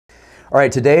All right,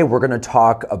 today we're going to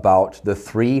talk about the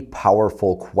 3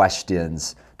 powerful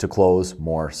questions to close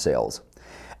more sales.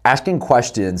 Asking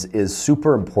questions is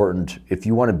super important if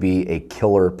you want to be a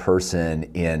killer person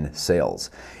in sales.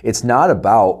 It's not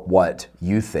about what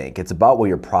you think, it's about what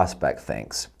your prospect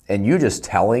thinks. And you just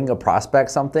telling a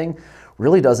prospect something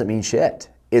really doesn't mean shit.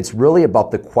 It's really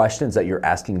about the questions that you're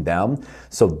asking them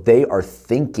so they are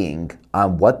thinking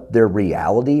on what their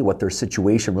reality, what their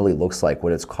situation really looks like,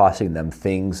 what it's costing them,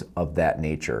 things of that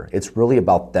nature. It's really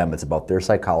about them. It's about their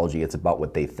psychology. It's about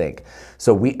what they think.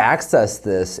 So we access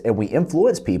this and we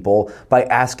influence people by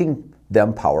asking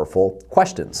them powerful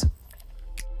questions.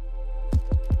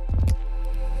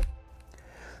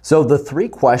 So the 3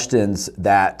 questions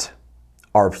that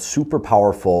are super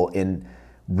powerful in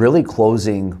really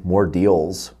closing more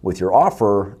deals with your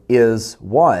offer is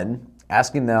 1,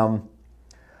 asking them,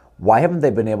 why haven't they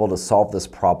been able to solve this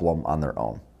problem on their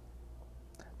own?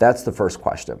 That's the first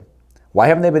question. Why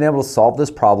haven't they been able to solve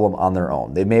this problem on their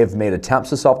own? They may have made attempts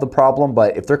to solve the problem,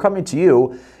 but if they're coming to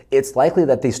you, it's likely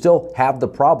that they still have the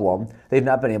problem. They've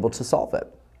not been able to solve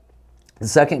it. The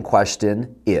second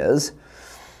question is,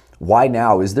 why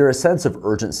now? Is there a sense of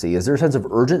urgency? Is there a sense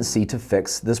of urgency to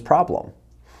fix this problem?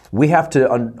 We have to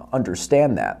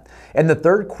understand that. And the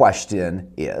third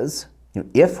question is,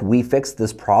 if we fix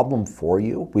this problem for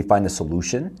you, we find a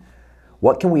solution,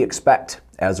 what can we expect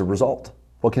as a result?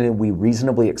 What can we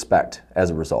reasonably expect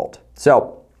as a result?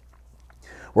 So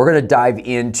we're going to dive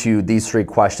into these 3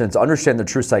 questions, understand the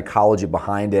true psychology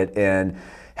behind it, and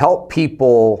help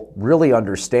people really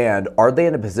understand, are they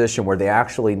in a position where they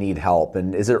actually need help?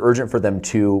 And is it urgent for them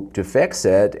to fix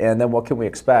it? And then what can we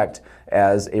expect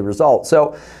as a result?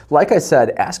 So like I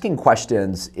said, asking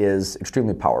questions is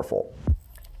extremely powerful.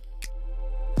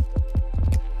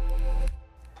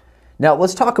 Now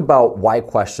let's talk about why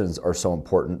questions are so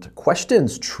important.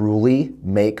 Questions truly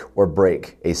make or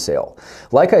break a sale.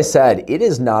 Like I said, it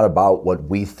is not about what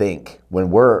we think when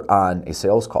we're on a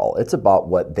sales call. It's about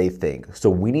what they think.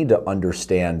 So we need to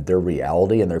understand their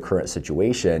reality and their current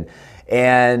situation.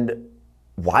 And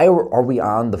why are we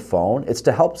on the phone? It's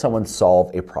to help someone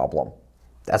solve a problem.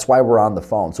 That's why we're on the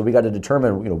phone. So we got to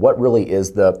determine, what really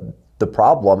is the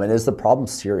problem, and is the problem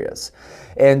serious?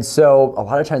 And so a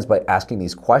lot of times by asking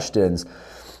these questions,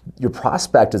 your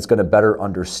prospect is going to better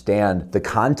understand the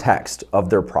context of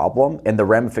their problem and the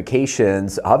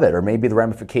ramifications of it, or maybe the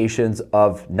ramifications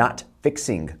of not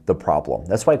fixing the problem.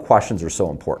 That's why questions are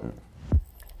so important.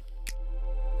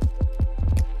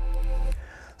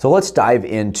 So let's dive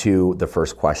into the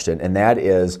first question, and that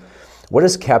is, what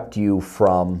has kept you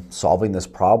from solving this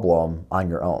problem on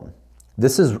your own?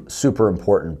 This is super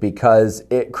important because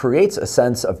it creates a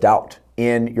sense of doubt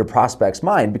in your prospect's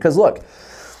mind. Because look,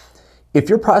 if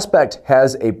your prospect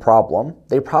has a problem,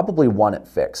 they probably want it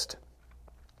fixed.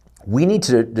 We need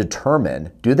to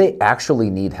determine, do they actually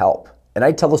need help? And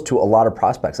I tell this to a lot of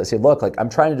prospects. I say, look, I'm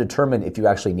trying to determine if you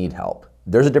actually need help.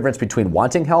 There's a difference between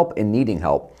wanting help and needing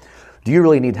help. Do you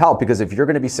really need help? Because if you're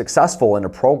going to be successful in a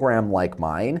program like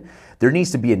mine, there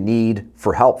needs to be a need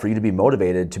for help for you to be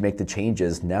motivated to make the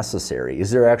changes necessary.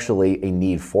 Is there actually a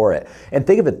need for it? And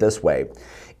think of it this way.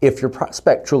 If your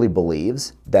prospect truly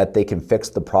believes that they can fix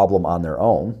the problem on their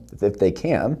own, if they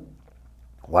can,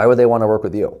 why would they want to work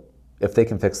with you? If they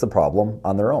can fix the problem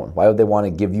on their own, why would they want to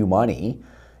give you money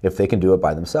if they can do it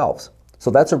by themselves?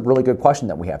 So that's a really good question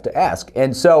that we have to ask.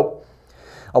 And so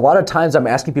a lot of times I'm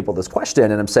asking people this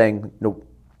question and I'm saying,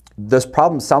 this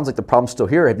problem sounds like the problem's still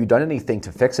here. Have you done anything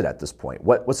to fix it at this point?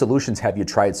 What solutions have you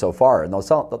tried so far? And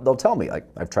they'll tell me, like,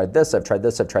 I've tried this, I've tried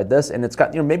this, I've tried this, and it's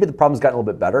got, maybe the problem's gotten a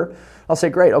little bit better. I'll say,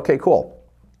 great, okay, cool.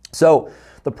 So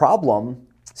the problem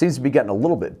seems to be getting a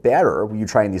little bit better when you're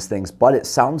trying these things, but it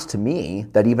sounds to me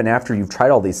that even after you've tried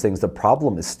all these things, the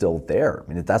problem is still there.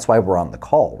 I mean, that's why we're on the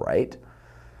call, right?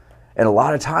 And a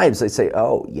lot of times they say,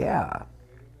 oh, yeah,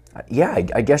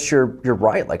 I guess you're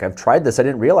right. Like, I've tried this. I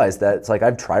didn't realize that. It's like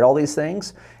I've tried all these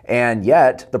things, and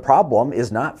yet the problem is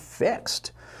not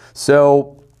fixed.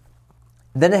 So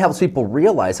then it helps people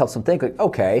realize, helps them think, like,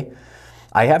 okay,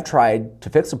 I have tried to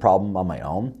fix the problem on my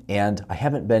own, and I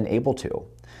haven't been able to.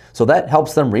 So that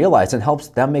helps them realize and helps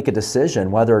them make a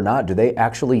decision whether or not do they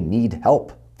actually need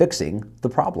help fixing the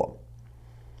problem.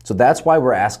 So that's why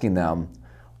we're asking them,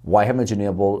 why haven't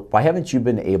you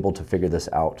been able to figure this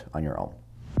out on your own?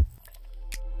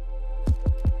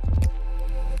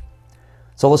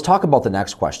 So let's talk about the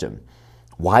next question.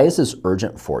 Why is this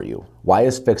urgent for you? Why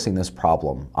is fixing this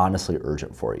problem honestly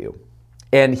urgent for you?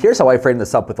 And here's how I frame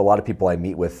this up with a lot of people I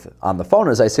meet with on the phone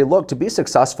is I say, look, to be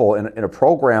successful in a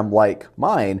program like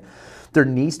mine, there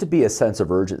needs to be a sense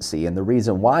of urgency. And the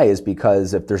reason why is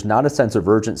because if there's not a sense of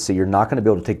urgency, you're not going to be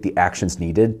able to take the actions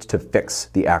needed to fix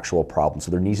the actual problem. So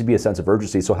there needs to be a sense of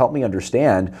urgency. So help me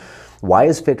understand, why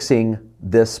is fixing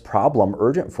this problem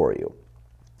urgent for you?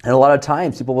 And a lot of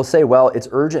times people will say, well, it's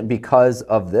urgent because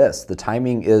of this. The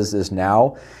timing is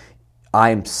now.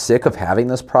 I'm sick of having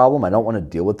this problem. I don't want to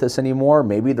deal with this anymore.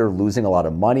 Maybe they're losing a lot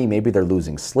of money. Maybe they're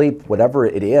losing sleep, whatever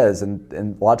it is. And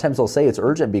a lot of times they'll say it's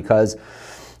urgent because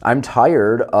I'm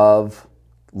tired of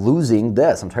losing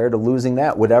this. I'm tired of losing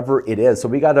that, whatever it is. So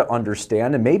we got to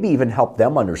understand and maybe even help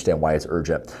them understand why it's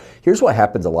urgent. Here's what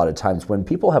happens a lot of times when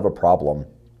people have a problem.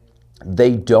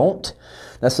 They don't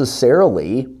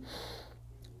necessarily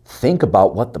think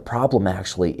about what the problem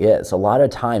actually is. A lot of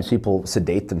times people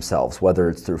sedate themselves, whether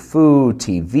it's through food,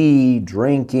 TV,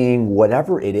 drinking,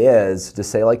 whatever it is, to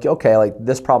say like, okay, like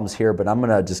this problem's here, but I'm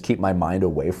gonna just keep my mind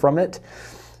away from it.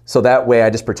 So that way I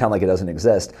just pretend like it doesn't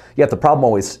exist. Yet the problem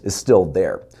always is still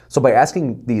there. So by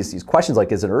asking these questions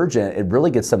like, is it urgent? It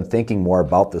really gets them thinking more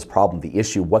about this problem, the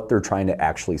issue, what they're trying to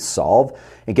actually solve.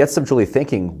 It gets them truly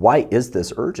thinking, why is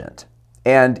this urgent?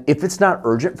 And if it's not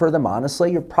urgent for them,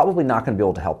 honestly, you're probably not going to be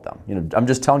able to help them. You know, I'm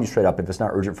just telling you straight up, if it's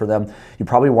not urgent for them, you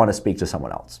probably want to speak to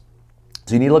someone else.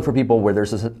 So you need to look for people where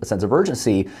there's a sense of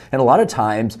urgency. And a lot of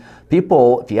times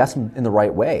people, if you ask them in the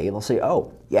right way, they'll say,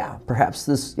 oh, yeah, perhaps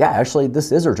this, yeah, actually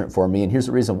this is urgent for me and here's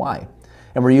the reason why.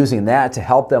 And we're using that to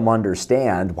help them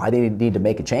understand why they need to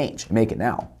make a change, make it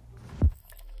now.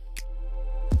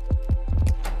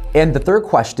 And the third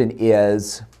question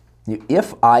is,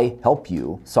 if I help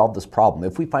you solve this problem,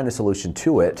 if we find a solution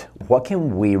to it, what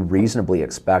can we reasonably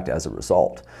expect as a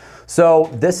result? So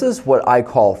this is what I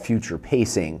call future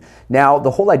pacing. Now, the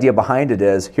whole idea behind it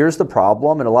is, here's the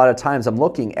problem, and a lot of times I'm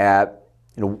looking at,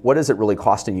 what is it really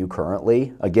costing you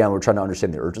currently? Again, we're trying to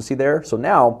understand the urgency there. So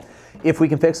now, if we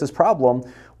can fix this problem,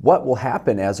 what will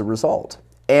happen as a result?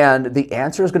 And the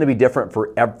answer is going to be different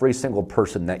for every single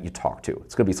person that you talk to.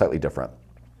 It's going to be slightly different.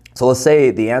 So let's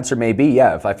say the answer may be,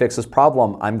 yeah, if I fix this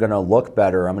problem, I'm going to look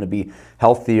better, I'm going to be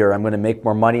healthier, I'm going to make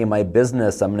more money in my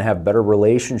business, I'm going to have better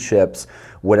relationships,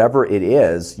 whatever it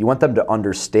is. You want them to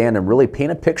understand and really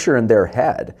paint a picture in their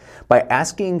head. By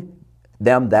asking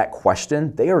them that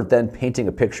question, they are then painting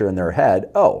a picture in their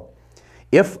head. Oh,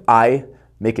 if I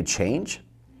make a change,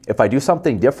 if I do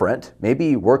something different,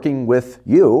 maybe working with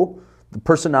you, the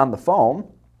person on the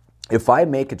phone, if I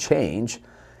make a change,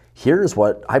 here's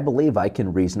what I believe I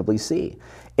can reasonably see.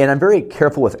 And I'm very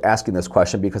careful with asking this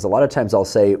question because a lot of times I'll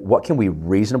say, what can we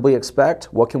reasonably expect?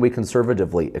 What can we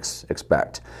conservatively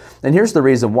expect? And here's the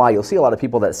reason why. You'll see a lot of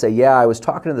people that say, yeah, I was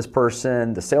talking to this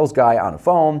person, the sales guy on a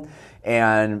phone,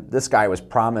 and this guy was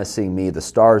promising me the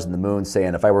stars and the moon,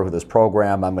 saying if I work with this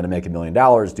program, I'm going to make $1 million,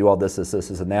 do all this,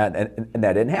 and that, and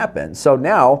that didn't happen. So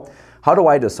now, how do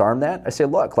I disarm that? I say,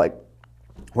 look, like,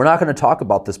 we're not going to talk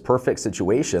about this perfect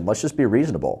situation. Let's just be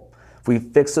reasonable. If we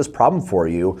fix this problem for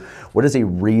you, what is a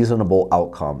reasonable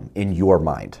outcome in your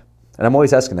mind? And I'm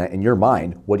always asking that, in your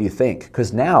mind, what do you think?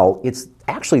 Because now it's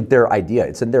actually their idea.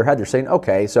 It's in their head. They're saying,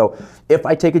 okay, so if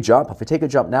I take a jump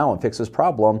now and fix this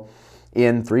problem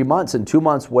in 3 months, in 2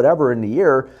 months, whatever, in a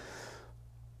year,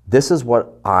 this is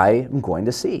what I am going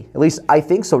to see. At least I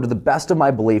think so. To the best of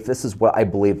my belief, this is what I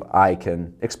believe I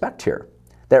can expect here.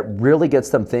 That really gets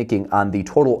them thinking on the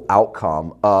total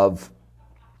outcome of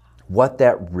what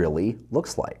that really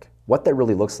looks like.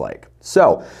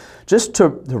 So just to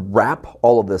wrap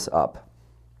all of this up,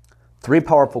 3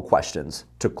 powerful questions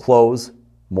to close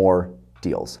more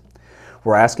deals.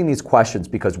 We're asking these questions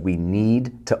because we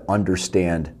need to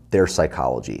understand their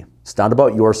psychology. It's not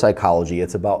about your psychology,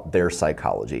 it's about their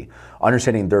psychology.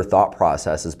 Understanding their thought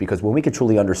processes, because when we can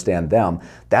truly understand them,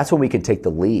 that's when we can take the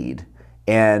lead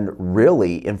and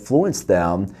really influence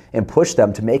them and push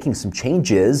them to making some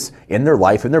changes in their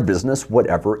life, in their business,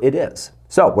 whatever it is.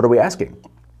 So what are we asking?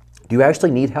 Do you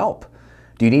actually need help?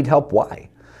 Do you need help? Why?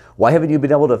 Why haven't you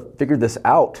been able to figure this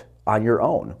out on your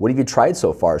own? What have you tried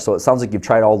so far? So it sounds like you've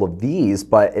tried all of these,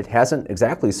 but it hasn't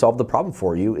exactly solved the problem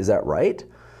for you. Is that right?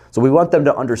 So we want them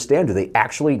to understand, do they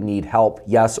actually need help?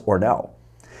 Yes or no?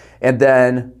 And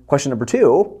then question number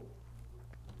 2,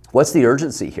 what's the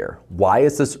urgency here? Why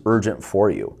is this urgent for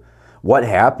you? What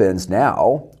happens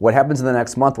now? What happens in the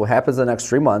next month? What happens in the next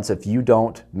 3 months if you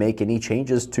don't make any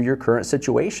changes to your current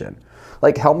situation?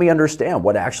 Like, help me understand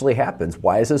what actually happens.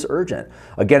 Why is this urgent?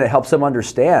 Again, it helps them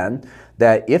understand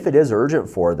that if it is urgent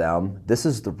for them, this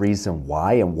is the reason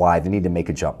why and why they need to make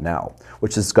a jump now,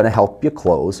 which is going to help you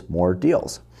close more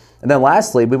deals. And then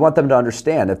lastly, we want them to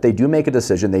understand if they do make a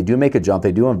decision, they do make a jump,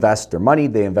 they do invest their money,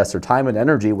 they invest their time and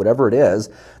energy, whatever it is,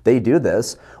 they do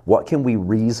this, what can we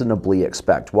reasonably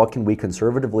expect? What can we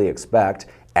conservatively expect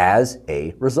as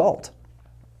a result?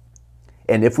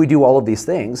 And if we do all of these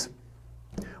things,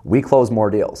 we close more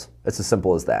deals. It's as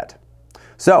simple as that.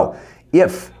 So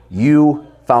if you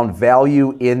found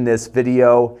value in this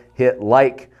video, hit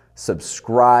like,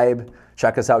 subscribe,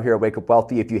 check us out here at Wake Up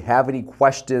Wealthy. If you have any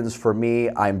questions for me,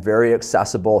 I'm very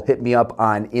accessible. Hit me up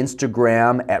on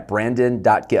Instagram at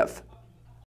brandon.giff.